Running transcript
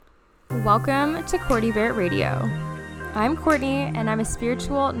Welcome to Courtney Barrett Radio. I'm Courtney, and I'm a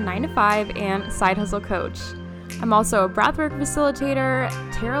spiritual 9-to-5 and side hustle coach. I'm also a breathwork facilitator,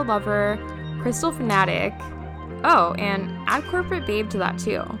 tarot lover, crystal fanatic. Oh, and add corporate babe to that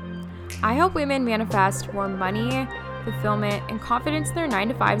too. I help women manifest more money, fulfillment, and confidence in their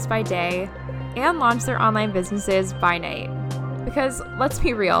 9-to-5s by day, and launch their online businesses by night. Because let's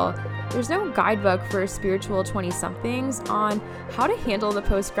be real, there's no guidebook for spiritual 20-somethings on how to handle the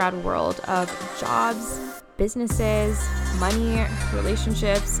post-grad world of jobs, businesses, money,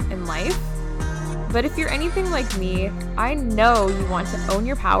 relationships, and life. But if you're anything like me, I know you want to own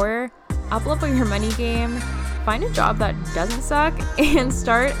your power, up-level your money game, find a job that doesn't suck, and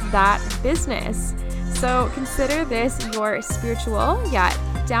start that business. So consider this your spiritual yet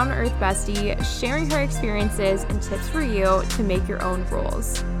down-to-earth bestie sharing her experiences and tips for you to make your own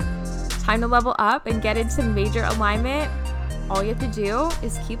rules. Time to level up and get into major alignment. All you have to do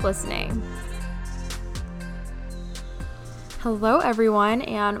is keep listening. Hello everyone,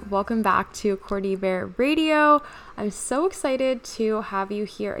 and welcome back to Courtney Barrett Radio. I'm so excited to have you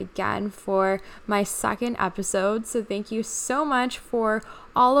here again for my second episode. So thank you so much for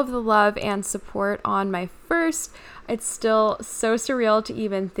all of the love and support on my first. It's still so surreal to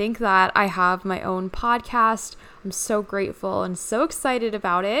even think that I have my own podcast. I'm so grateful and so excited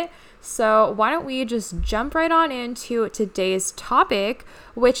about it. So why don't we just jump right on into today's topic,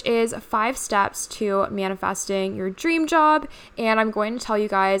 which is 5 steps to manifesting your dream job. And I'm going to tell you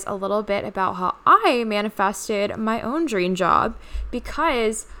guys a little bit about how I manifested my own dream job,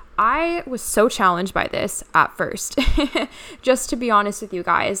 because I was so challenged by this at first. Just to be honest with you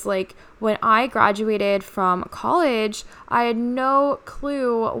guys, like when I graduated from college, I had no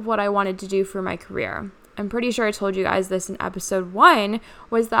clue what I wanted to do for my career. I'm pretty sure I told you guys this in episode 1,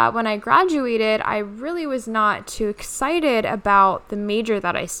 was that when I graduated, I really was not too excited about the major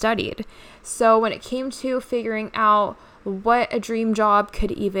that I studied. So when it came to figuring out what a dream job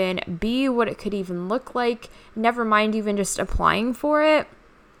could even be, what it could even look like, never mind even just applying for it,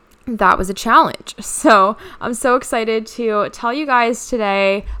 that was a challenge. So I'm so excited to tell you guys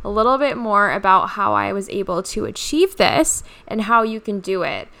today a little bit more about how I was able to achieve this and how you can do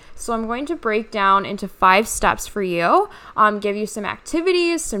it. So I'm going to break down into 5 steps for you, give you some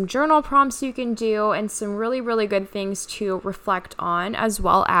activities, some journal prompts you can do, and some really, really good things to reflect on, as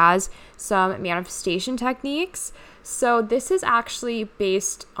well as some manifestation techniques. So this is actually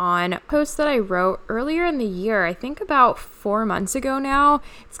based on a post that I wrote earlier in the year, I think about 4 months ago now.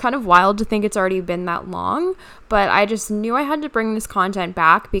 It's kind of wild to think it's already been that long, but I just knew I had to bring this content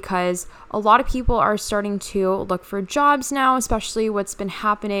back because a lot of people are starting to look for jobs now, especially what's been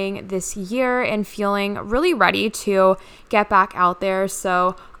happening this year, and feeling really ready to get back out there.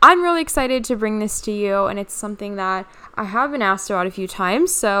 So I'm really excited to bring this to you, and it's something that I have been asked about a few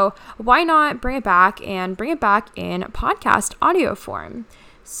times, so why not bring it back and bring it back in podcast audio form?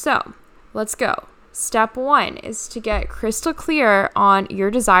 So let's go. Step 1 is to get crystal clear on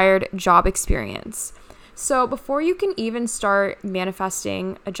your desired job experience. So before you can even start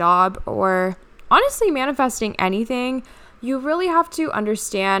manifesting a job, or honestly manifesting anything, you really have to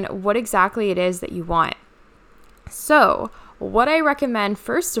understand what exactly it is that you want. So what I recommend,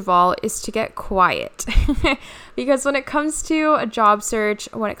 first of all, is to get quiet. Because when it comes to a job search,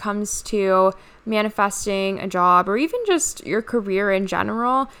 when it comes to manifesting a job, or even just your career in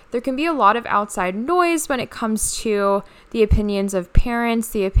general, there can be a lot of outside noise when it comes to the opinions of parents,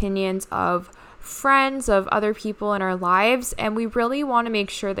 the opinions of friends, of other people in our lives, and we really want to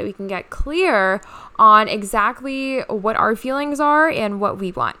make sure that we can get clear on exactly what our feelings are and what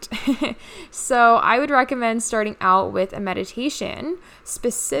we want. So I would recommend starting out with a meditation,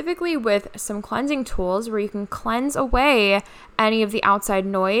 specifically with some cleansing tools where you can cleanse away any of the outside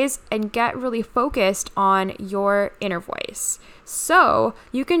noise and get really focused on your inner voice. So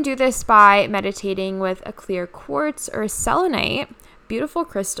you can do this by meditating with a clear quartz or selenite, beautiful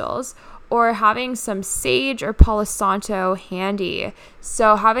crystals, or having some sage or Palo Santo handy.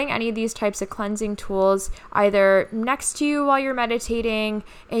 So having any of these types of cleansing tools either next to you while you're meditating,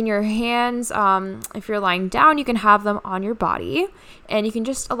 in your hands, if you're lying down, you can have them on your body, and you can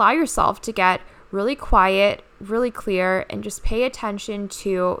just allow yourself to get really quiet, really clear, and just pay attention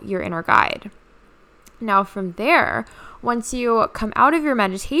to your inner guide. Now from there, once you come out of your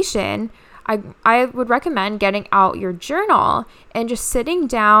meditation, I would recommend getting out your journal and just sitting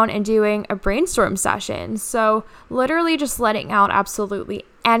down and doing a brainstorm session. So literally just letting out absolutely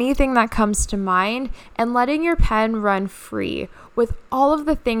anything that comes to mind and letting your pen run free with all of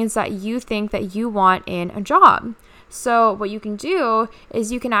the things that you think that you want in a job. So what you can do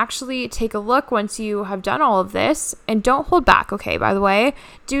is you can actually take a look once you have done all of this, and don't hold back, okay? By the way,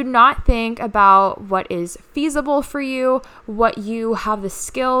 do not think about what is feasible for you, what you have the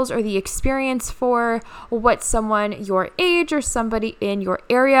skills or the experience for, what someone your age or somebody in your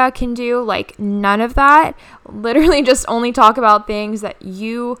area can do. Like, none of that. Literally just only talk about things that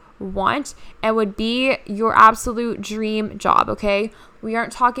you want and would be your absolute dream job, okay? We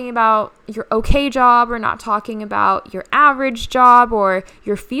aren't talking about your okay job. We're not talking about your average job or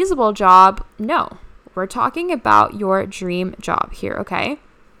your feasible job. No, we're talking about your dream job here, okay?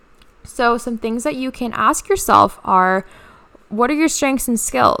 So some things that you can ask yourself are, what are your strengths and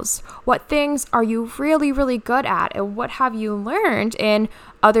skills? What things are you really, really good at? And what have you learned in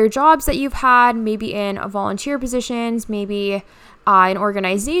other jobs that you've had, maybe in volunteer positions, maybe in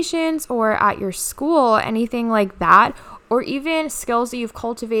organizations or at your school, anything like that, or even skills that you've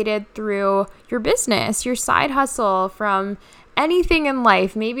cultivated through your business, your side hustle, from anything in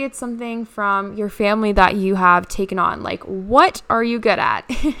life. Maybe it's something from your family that you have taken on. Like, what are you good at?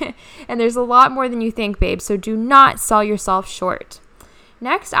 And there's a lot more than you think, babe, so do not sell yourself short.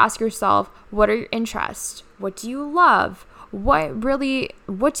 Next, ask yourself, what are your interests? What do you love? What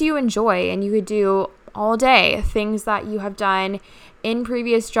do you enjoy? And you could do all day things that you have done in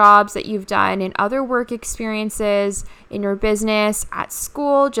previous jobs, that you've done in other work experiences, in your business, at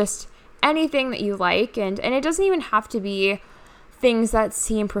school, just anything that you like. And it doesn't even have to be things that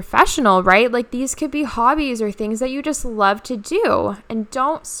seem professional, right? Like, these could be hobbies or things that you just love to do. And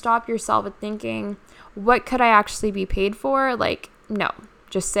don't stop yourself at thinking, what could I actually be paid for? Like, no,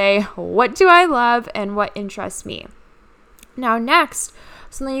 just say, what do I love and what interests me? Now, next,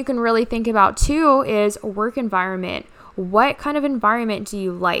 something you can really think about too is work environment. What kind of environment do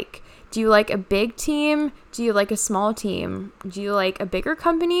you like? Do you like a big team? Do you like a small team? Do you like a bigger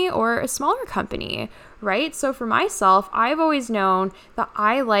company or a smaller company, right? So for myself, I've always known that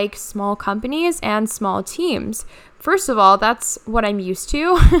I like small companies and small teams. First of all, that's what I'm used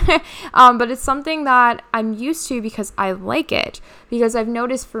to, but it's something that I'm used to because I like it. Because I've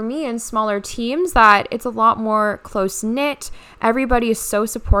noticed for me in smaller teams that it's a lot more close-knit. Everybody is so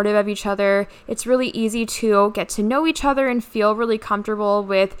supportive of each other. It's really easy to get to know each other and feel really comfortable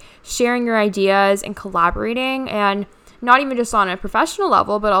with sharing your ideas and collaborating, and not even just on a professional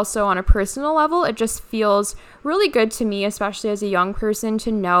level, but also on a personal level. It just feels really good to me, especially as a young person,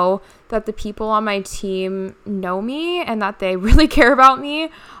 to know that the people on my team know me and that they really care about me.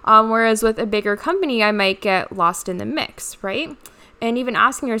 Whereas with a bigger company, I might get lost in the mix, right? And even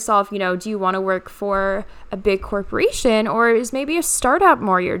asking yourself, do you want to work for a big corporation, or is maybe a startup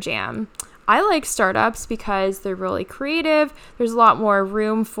more your jam? I like startups because they're really creative. There's a lot more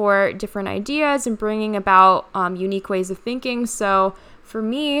room for different ideas and bringing about unique ways of thinking. So for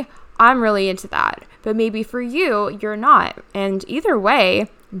me, I'm really into that. But maybe for you, you're not. And either way,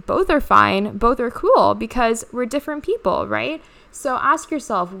 both are fine. Both are cool because we're different people, right? So ask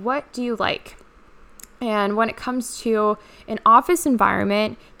yourself, what do you like? And when it comes to an office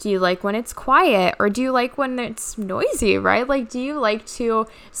environment, do you like when it's quiet, or do you like when it's noisy, right? Like, do you like to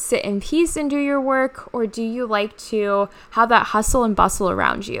sit in peace and do your work, or do you like to have that hustle and bustle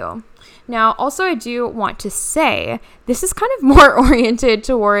around you? Now, also, I do want to say this is kind of more oriented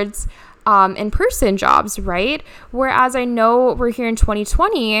towards in-person jobs, right? Whereas I know we're here in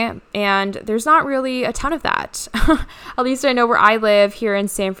 2020 and there's not really a ton of that. At least I know where I live here in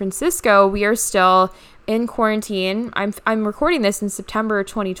San Francisco, we are still in quarantine. I'm recording this in September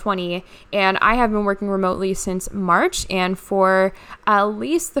 2020, and I have been working remotely since March and for at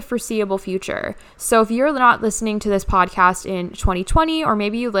least the foreseeable future. So if you're not listening to this podcast in 2020, or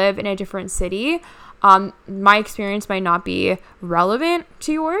maybe you live in a different city, my experience might not be relevant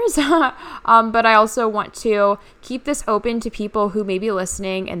to yours, but I also want to keep this open to people who may be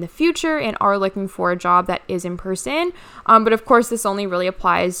listening in the future and are looking for a job that is in person. But of course, this only really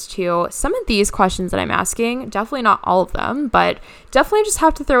applies to some of these questions that I'm asking. Definitely not all of them, but definitely just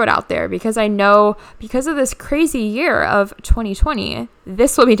have to throw it out there because I know because of this crazy year of 2020,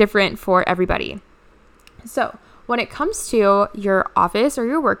 this will be different for everybody. So when it comes to your office or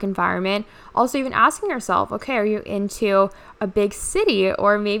your work environment, also even asking yourself, okay, are you into a big city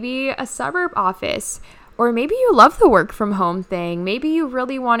or maybe a suburb office? Or maybe you love the work from home thing. Maybe you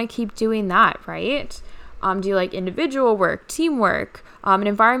really want to keep doing that, right? Do you like individual work, teamwork, an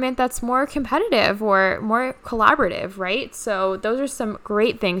environment that's more competitive or more collaborative, right? So those are some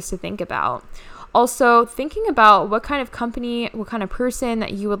great things to think about. Also, thinking about what kind of company, what kind of person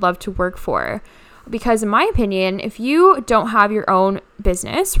that you would love to work for. Because in my opinion, if you don't have your own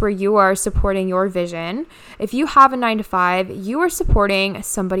business where you are supporting your vision, if you have a 9-to-5, you are supporting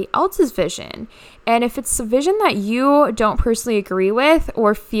somebody else's vision. And if it's a vision that you don't personally agree with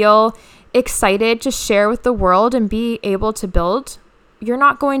or feel excited to share with the world and be able to build, you're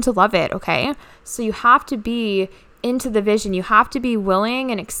not going to love it, okay? So you have to be into the vision. You have to be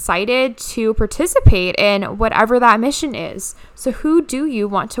willing and excited to participate in whatever that mission is. So who do you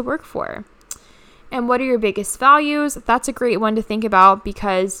want to work for? And what are your biggest values? That's a great one to think about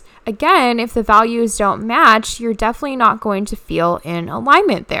because, again, if the values don't match, you're definitely not going to feel in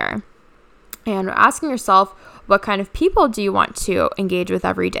alignment there. And asking yourself, what kind of people do you want to engage with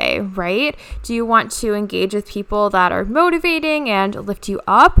every day, right? Do you want to engage with people that are motivating and lift you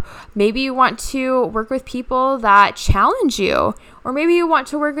up? Maybe you want to work with people that challenge you, or maybe you want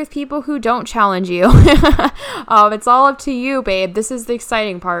to work with people who don't challenge you. It's all up to you, babe. This is the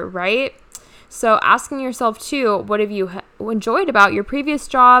exciting part, right? So asking yourself too, what have you enjoyed about your previous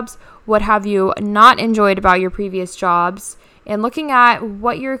jobs? What have you not enjoyed about your previous jobs? And looking at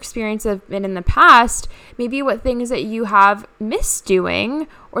what your experience have been in the past, maybe what things that you have missed doing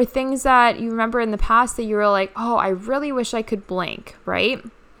or things that you remember in the past that you were like, oh, I really wish I could blank, right?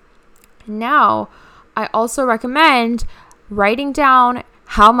 Now, I also recommend writing down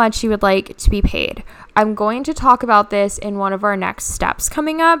how much you would like to be paid. I'm going to talk about this in one of our next steps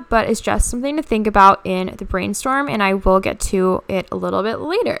coming up, but it's just something to think about in the brainstorm, and I will get to it a little bit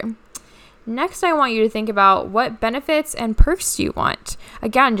later. Next, I want you to think about what benefits and perks do you want.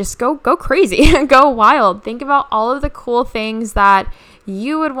 Again, just go crazy, go wild. Think about all of the cool things that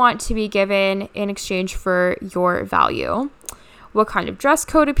you would want to be given in exchange for your value. What kind of dress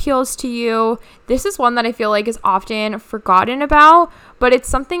code appeals to you? This is one that I feel like is often forgotten about, but it's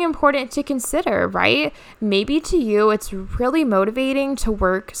something important to consider, right? Maybe to you, it's really motivating to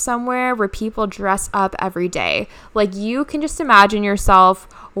work somewhere where people dress up every day. Like you can just imagine yourself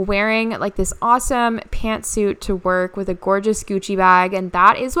wearing like this awesome pantsuit to work with a gorgeous Gucci bag, and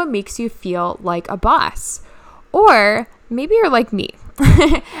that is what makes you feel like a boss. Or maybe you're like me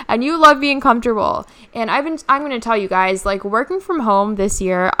and you love being comfortable. And I'm going to tell you guys, like working from home this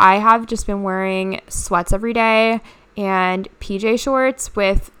year, I have just been wearing sweats every day and PJ shorts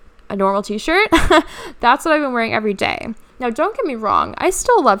with a normal t-shirt. That's what I've been wearing every day. Now, don't get me wrong. I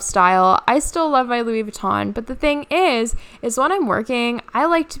still love style. I still love my Louis Vuitton. But the thing is when I'm working, I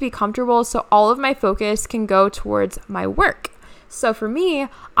like to be comfortable so all of my focus can go towards my work. So for me,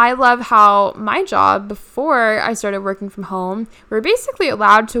 I love how my job before I started working from home, we were basically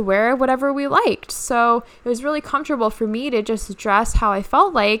allowed to wear whatever we liked. So it was really comfortable for me to just dress how I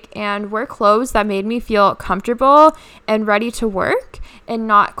felt like and wear clothes that made me feel comfortable and ready to work and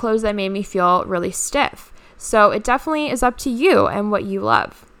not clothes that made me feel really stiff. So it definitely is up to you and what you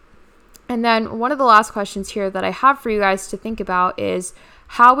love. And then one of the last questions here that I have for you guys to think about is,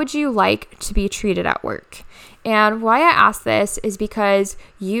 how would you like to be treated at work? And why I ask this is because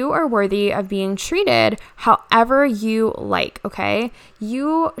you are worthy of being treated however you like, okay?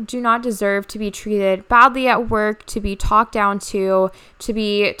 You do not deserve to be treated badly at work, to be talked down to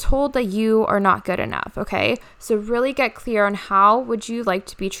be told that you are not good enough, okay? So really get clear on how would you like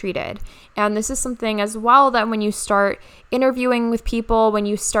to be treated. And this is something as well that when you start interviewing with people, when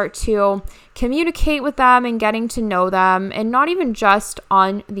you start to communicate with them and getting to know them, and not even just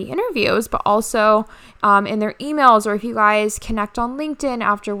on the interviews, but also in their emails, or if you guys connect on LinkedIn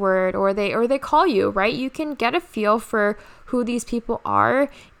afterward, or they call you, right? You can get a feel for who these people are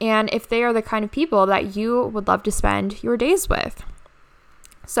and if they are the kind of people that you would love to spend your days with.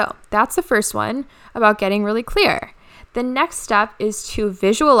 So that's the first one about getting really clear. The next step is to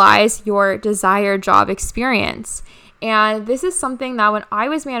visualize your desired job experience. And this is something that when I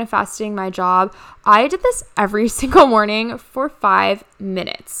was manifesting my job, I did this every single morning for 5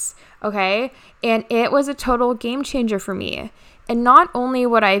 minutes, okay? And it was a total game changer for me. And not only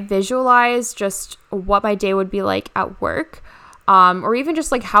would I visualize just what my day would be like at work, or even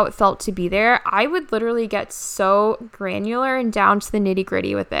just like how it felt to be there, I would literally get so granular and down to the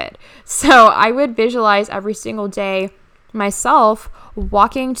nitty-gritty with it. So I would visualize every single day myself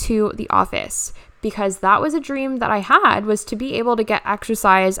walking to the office, because that was a dream that I had, was to be able to get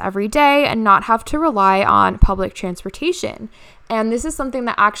exercise every day and not have to rely on public transportation. And this is something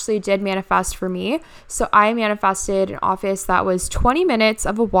that actually did manifest for me. So I manifested an office that was 20 minutes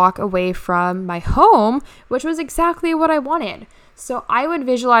of a walk away from my home, which was exactly what I wanted. So I would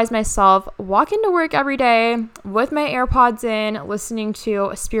visualize myself walking to work every day with my AirPods in, listening to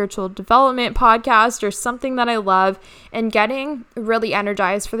a spiritual development podcast or something that I love, and getting really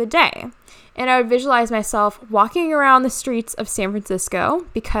energized for the day. And I would visualize myself walking around the streets of San Francisco,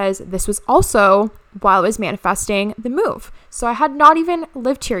 because this was also while I was manifesting the move. So I had not even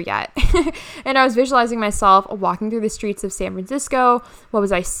lived here yet. And I was visualizing myself walking through the streets of San Francisco. What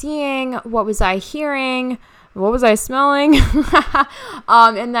was I seeing? What was I hearing? What was I smelling?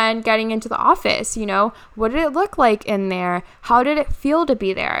 And then getting into the office, what did it look like in there? How did it feel to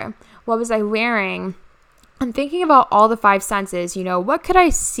be there? What was I wearing? I'm thinking about all the 5 senses, what could I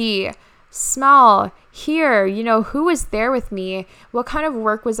see, smell, hear, who was there with me? What kind of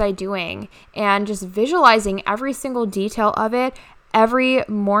work was I doing? And just visualizing every single detail of it every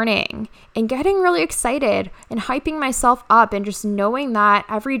morning and getting really excited and hyping myself up, and just knowing that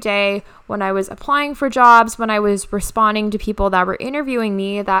every day when I was applying for jobs, when I was responding to people that were interviewing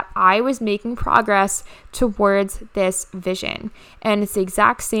me, that I was making progress towards this vision. And it's the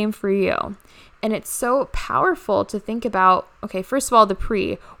exact same for you. And it's so powerful to think about, okay, first of all,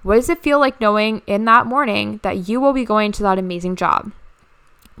 what does it feel like knowing in that morning that you will be going to that amazing job?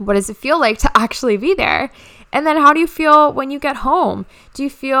 What does it feel like to actually be there? And then how do you feel when you get home? Do you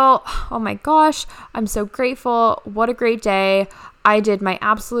feel, oh my gosh, I'm so grateful. What a great day. I did my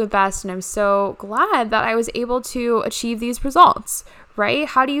absolute best, and I'm so glad that I was able to achieve these results, right?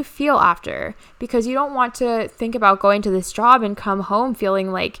 How do you feel after? Because you don't want to think about going to this job and come home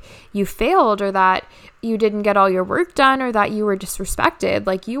feeling like you failed, or that you didn't get all your work done, or that you were disrespected.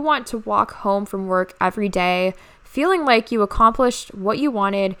 Like, you want to walk home from work every day feeling like you accomplished what you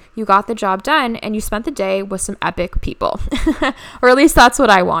wanted, you got the job done, and you spent the day with some epic people. Or at least that's what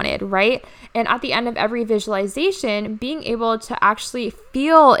I wanted, right? And at the end of every visualization, being able to actually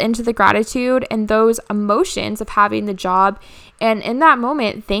feel into the gratitude and those emotions of having the job, and in that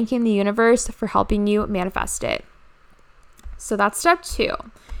moment, thanking the universe for helping you manifest it. So that's step 2.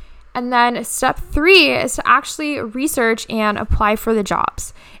 And then step 3 is to actually research and apply for the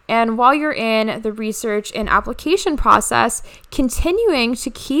jobs. And while you're in the research and application process, continuing to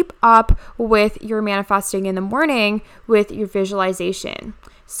keep up with your manifesting in the morning with your visualization.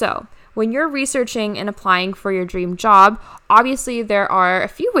 So when you're researching and applying for your dream job, obviously there are a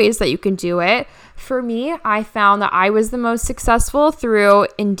few ways that you can do it. For me, I found that I was the most successful through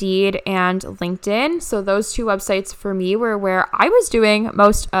Indeed and LinkedIn. So those 2 websites for me were where I was doing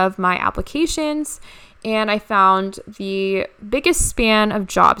most of my applications, and I found the biggest span of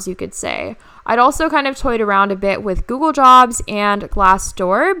jobs, you could say. I'd also kind of toyed around a bit with Google Jobs and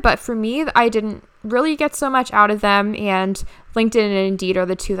Glassdoor, but for me, I didn't really get so much out of them, and LinkedIn and Indeed are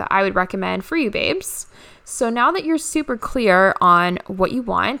the 2 that I would recommend for you, babes. So now that you're super clear on what you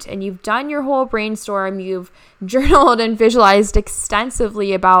want, and you've done your whole brainstorm, you've journaled and visualized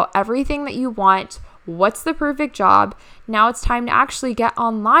extensively about everything that you want, what's the perfect job, now it's time to actually get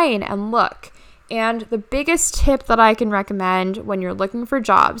online and look. And the biggest tip that I can recommend when you're looking for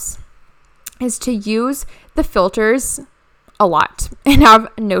jobs is to use the filters a lot and have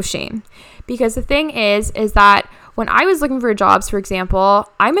no shame. Because the thing is that when I was looking for jobs, for example,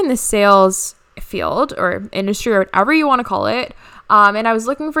 I'm in the sales field or industry or whatever you want to call it. And I was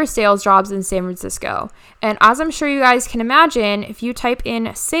looking for sales jobs in San Francisco. And as I'm sure you guys can imagine, if you type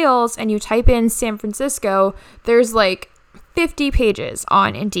in sales and you type in San Francisco, there's like 50 pages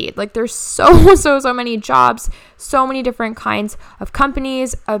on Indeed. Like, there's so many jobs, so many different kinds of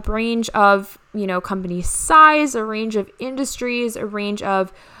companies, a range of, company size, a range of industries, a range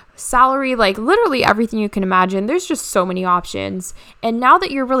of salary, like literally everything you can imagine. There's just so many options. And now that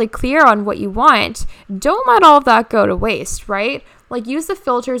you're really clear on what you want, don't let all of that go to waste, right? Like, use the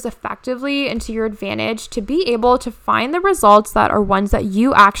filters effectively and to your advantage to be able to find the results that are ones that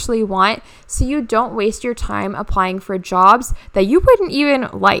you actually want, so you don't waste your time applying for jobs that you wouldn't even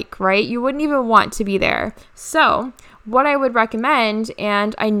like, right? You wouldn't even want to be there. So what I would recommend,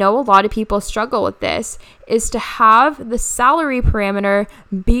 and I know a lot of people struggle with this, is to have the salary parameter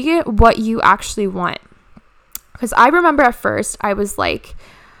be what you actually want. Because I remember at first I was like,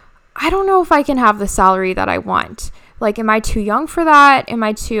 I don't know if I can have the salary that I want. Like, am I too young for that? Am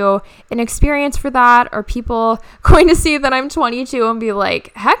I too inexperienced for that? Are people going to see that I'm 22 and be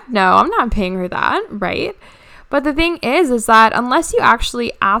like, heck no, I'm not paying her that, right? But the thing is that unless you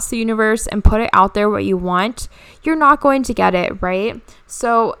actually ask the universe and put it out there what you want, you're not going to get it, right?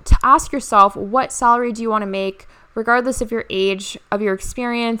 So to ask yourself, what salary do you want to make, regardless of your age, of your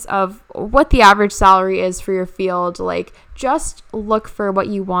experience, of what the average salary is for your field? Like, just look for what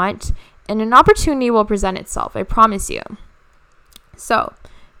you want, and an opportunity will present itself, I promise you. So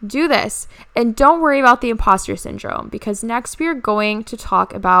do this. And don't worry about the imposter syndrome, because next we are going to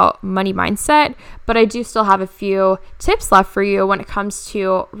talk about money mindset, but I do still have a few tips left for you when it comes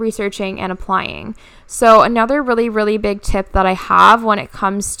to researching and applying. So another really, really big tip that I have when it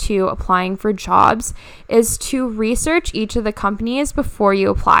comes to applying for jobs is to research each of the companies before you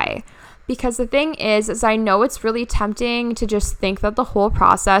apply. Because the thing is I know it's really tempting to just think that the whole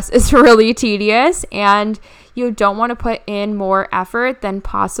process is really tedious and you don't want to put in more effort than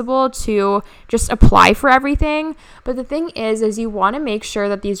possible to just apply for everything. But the thing is you want to make sure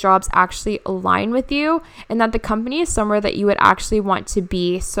that these jobs actually align with you and that the company is somewhere that you would actually want to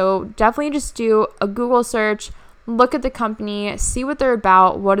be. So definitely just do a Google search, look at the company, see what they're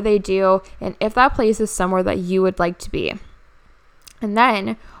about, what do they do, and if that place is somewhere that you would like to be. And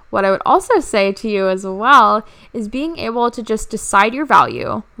then what I would also say to you as well is being able to just decide your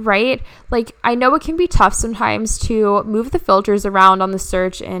value, right? Like, I know it can be tough sometimes to move the filters around on the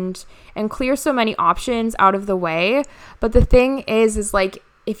search and clear so many options out of the way. But the thing is like,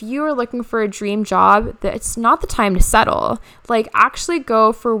 if you are looking for a dream job, it's not the time to settle. Like, actually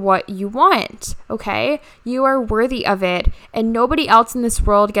go for what you want, okay? You are worthy of it, and nobody else in this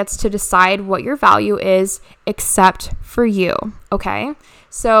world gets to decide what your value is except for you, okay?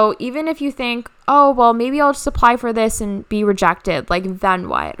 So even if you think, oh, well, maybe I'll just apply for this and be rejected, like, then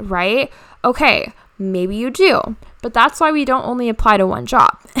what, right? Okay, maybe you do, but that's why we don't only apply to one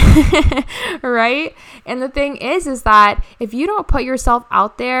job, right? And the thing is that if you don't put yourself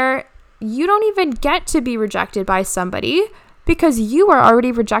out there, you don't even get to be rejected by somebody because you are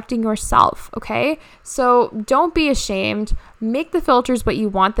already rejecting yourself, okay? So don't be ashamed. Make the filters what you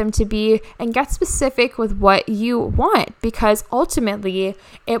want them to be and get specific with what you want, because ultimately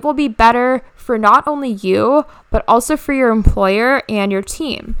it will be better for not only you, but also for your employer and your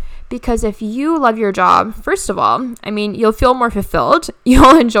team. Because if you love your job, first of all, I mean, you'll feel more fulfilled,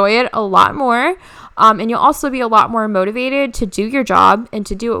 you'll enjoy it a lot more, and you'll also be a lot more motivated to do your job and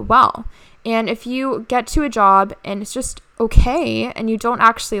to do it well. And if you get to a job and it's just okay and you don't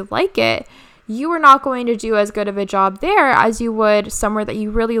actually like it, you are not going to do as good of a job there as you would somewhere that you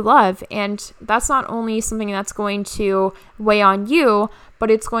really love. And that's not only something that's going to weigh on you,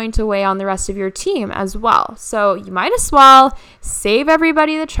 but it's going to weigh on the rest of your team as well. So you might as well save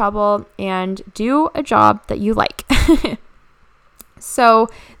everybody the trouble and do a job that you like. So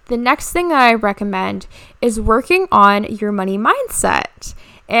the next thing that I recommend is working on your money mindset.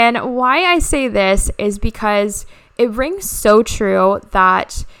 And why I say this is because it rings so true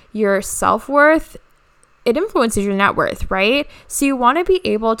that your self-worth, it influences your net worth, right? So you want to be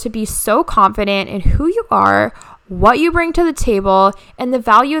able to be so confident in who you are, what you bring to the table, and the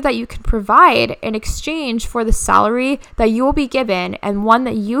value that you can provide in exchange for the salary that you will be given and one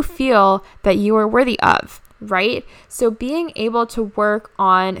that you feel that you are worthy of, right? So being able to work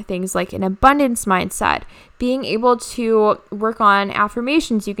on things like an abundance mindset, being able to work on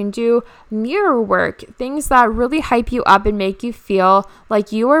affirmations, you can do mirror work, things that really hype you up and make you feel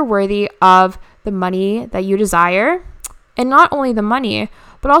like you are worthy of the money that you desire. And not only the money,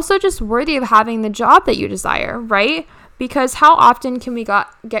 but also just worthy of having the job that you desire, right? Because how often can we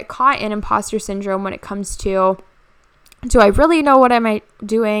get caught in imposter syndrome when it comes to, do I really know what I'm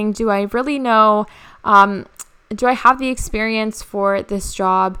doing? Do I really know, do I have the experience for this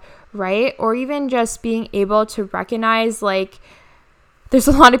job, right? Or even just being able to recognize, like, there's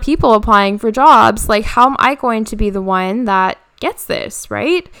a lot of people applying for jobs. Like, how am I going to be the one that gets this,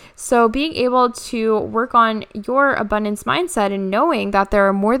 right? So being able to work on your abundance mindset and knowing that there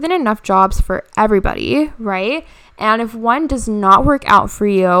are more than enough jobs for everybody, right? And if one does not work out for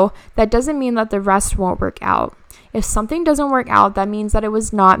you, that doesn't mean that the rest won't work out. If something doesn't work out, that means that it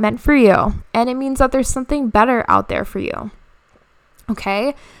was not meant for you. And it means that there's something better out there for you.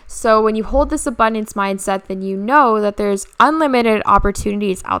 Okay? So when you hold this abundance mindset, then you know that there's unlimited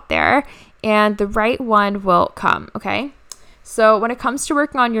opportunities out there and the right one will come. Okay? So when it comes to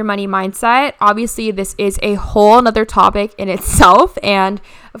working on your money mindset, obviously this is a whole nother topic in itself. And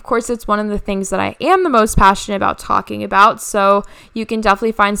of course, it's one of the things that I am the most passionate about talking about. So you can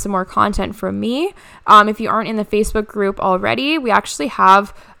definitely find some more content from me. If you aren't in the Facebook group already, we actually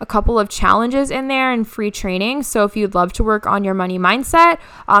have a couple of challenges in there and free training. So if you'd love to work on your money mindset,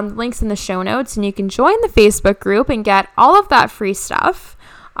 links in the show notes, and you can join the Facebook group and get all of that free stuff.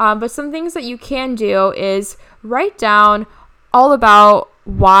 But some things that you can do is write down all about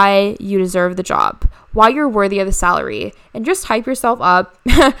why you deserve the job, why you're worthy of the salary, and just hype yourself up,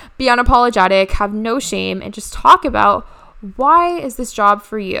 be unapologetic, have no shame, and just talk about why is this job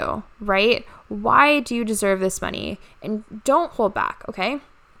for you, right? Why do you deserve this money? And don't hold back, okay?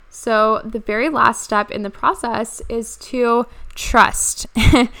 So the very last step in the process is to trust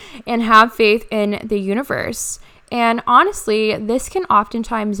and have faith in the universe. And honestly, this can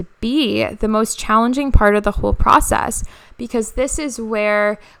oftentimes be the most challenging part of the whole process, because this is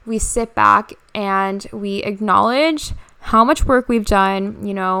where we sit back and we acknowledge how much work we've done.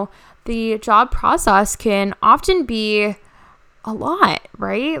 The job process can often be a lot,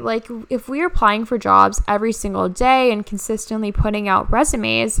 right? Like if we're applying for jobs every single day and consistently putting out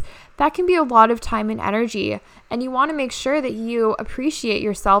resumes, that can be a lot of time and energy. And you want to make sure that you appreciate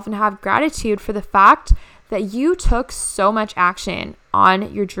yourself and have gratitude for the fact that you took so much action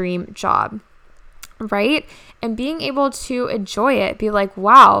on your dream job, right? And being able to enjoy it, be like,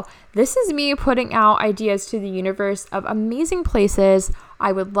 wow, this is me putting out ideas to the universe of amazing places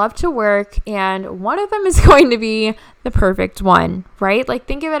I would love to work, and one of them is going to be the perfect one, right? Like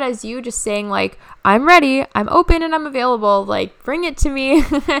think of it as you just saying like, I'm ready, I'm open, and I'm available, like bring it to me.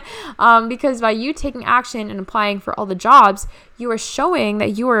 Because by you taking action and applying for all the jobs, you are showing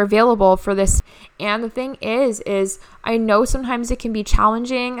that you are available for this. And the thing is I know sometimes it can be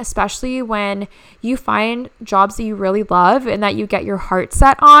challenging, especially when you find jobs that you really love and that you get your heart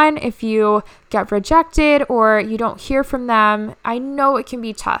set on. If you get rejected or you don't hear from them, I know it can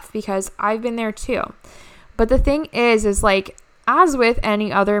be tough because I've been there too. But the thing is like, as with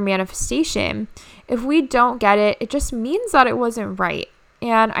any other manifestation, if we don't get it, it just means that it wasn't right.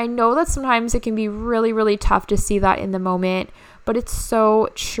 And I know that sometimes it can be really, really tough to see that in the moment, but it's so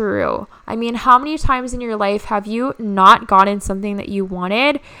true. I mean, how many times in your life have you not gotten something that you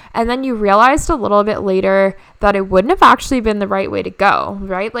wanted, and then you realized a little bit later that it wouldn't have actually been the right way to go,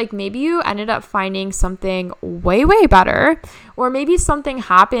 right? Like maybe you ended up finding something way, way better, or maybe something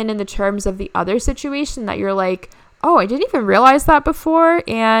happened in the terms of the other situation that you're like, oh, I didn't even realize that before,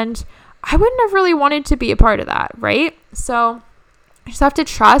 and I wouldn't have really wanted to be a part of that, right? So you just have to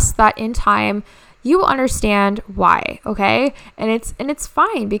trust that in time you will understand why, okay? And it's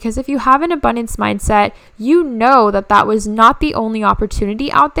fine, because if you have an abundance mindset, you know that that was not the only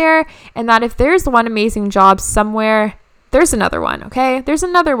opportunity out there, and that if there's one amazing job somewhere, there's another one, okay? There's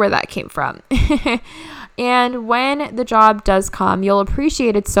another where that came from. And when the job does come, you'll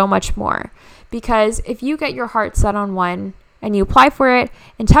appreciate it so much more, because if you get your heart set on one and you apply for it,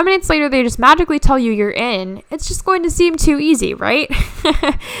 and 10 minutes later they just magically tell you you're in, it's just going to seem too easy, right?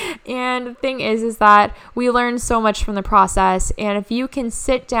 And the thing is that we learn so much from the process, and if you can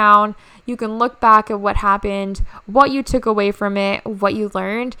sit down, you can look back at what happened, what you took away from it, what you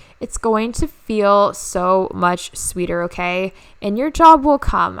learned, it's going to feel so much sweeter, okay? And your job will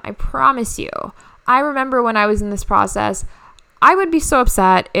come, I promise you. I remember when I was in this process, I would be so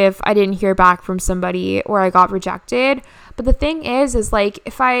upset if I didn't hear back from somebody or I got rejected. But the thing is like,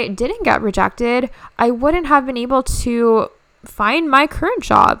 if I didn't get rejected, I wouldn't have been able to find my current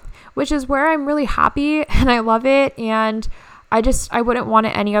job, which is where I'm really happy and I love it. And I wouldn't want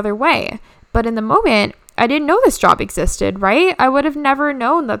it any other way. But in the moment, I didn't know this job existed, right? I would have never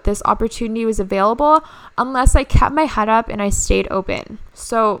known that this opportunity was available unless I kept my head up and I stayed open.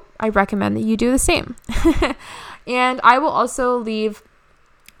 So I recommend that you do the same. And I will also leave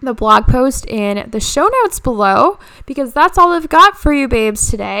the blog post in the show notes below, because that's all I've got for you babes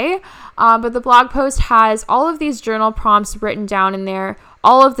today. But the blog post has all of these journal prompts written down in there,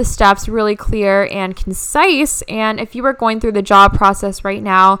 all of the steps really clear and concise. And if you are going through the job process right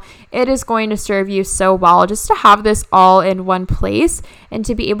now, it is going to serve you so well just to have this all in one place and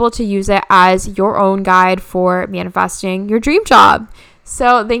to be able to use it as your own guide for manifesting your dream job.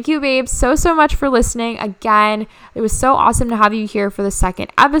 So thank you, babes, so much for listening. Again, it was so awesome to have you here for the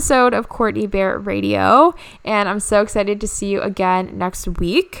second episode of Courtney Bear Radio, and I'm so excited to see you again next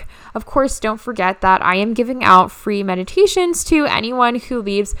week. Of course, don't forget that I am giving out free meditations to anyone who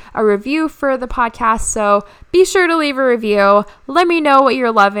leaves a review for the podcast, so be sure to leave a review. Let me know what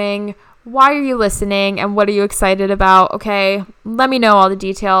you're loving. Why are you listening, and what are you excited about? Okay, let me know all the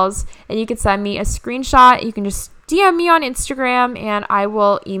details, and you can send me a screenshot. You can just DM me on Instagram and I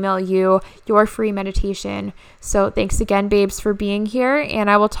will email you your free meditation. So thanks again, babes, for being here, and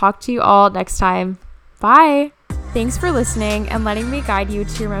I will talk to you all next time. Bye. Thanks for listening and letting me guide you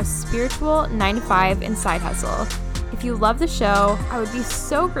to your most spiritual 9-to-5 and side hustle. If you love the show, I would be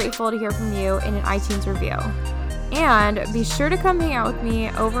so grateful to hear from you in an iTunes review. And be sure to come hang out with me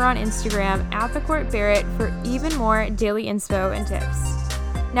over on Instagram at @thecourtbarrett for even more daily inspo and tips.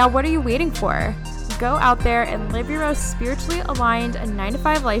 Now, what are you waiting for? Go out there and live your most spiritually aligned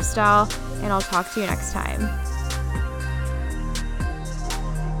 9-to-5 lifestyle, and I'll talk to you next time.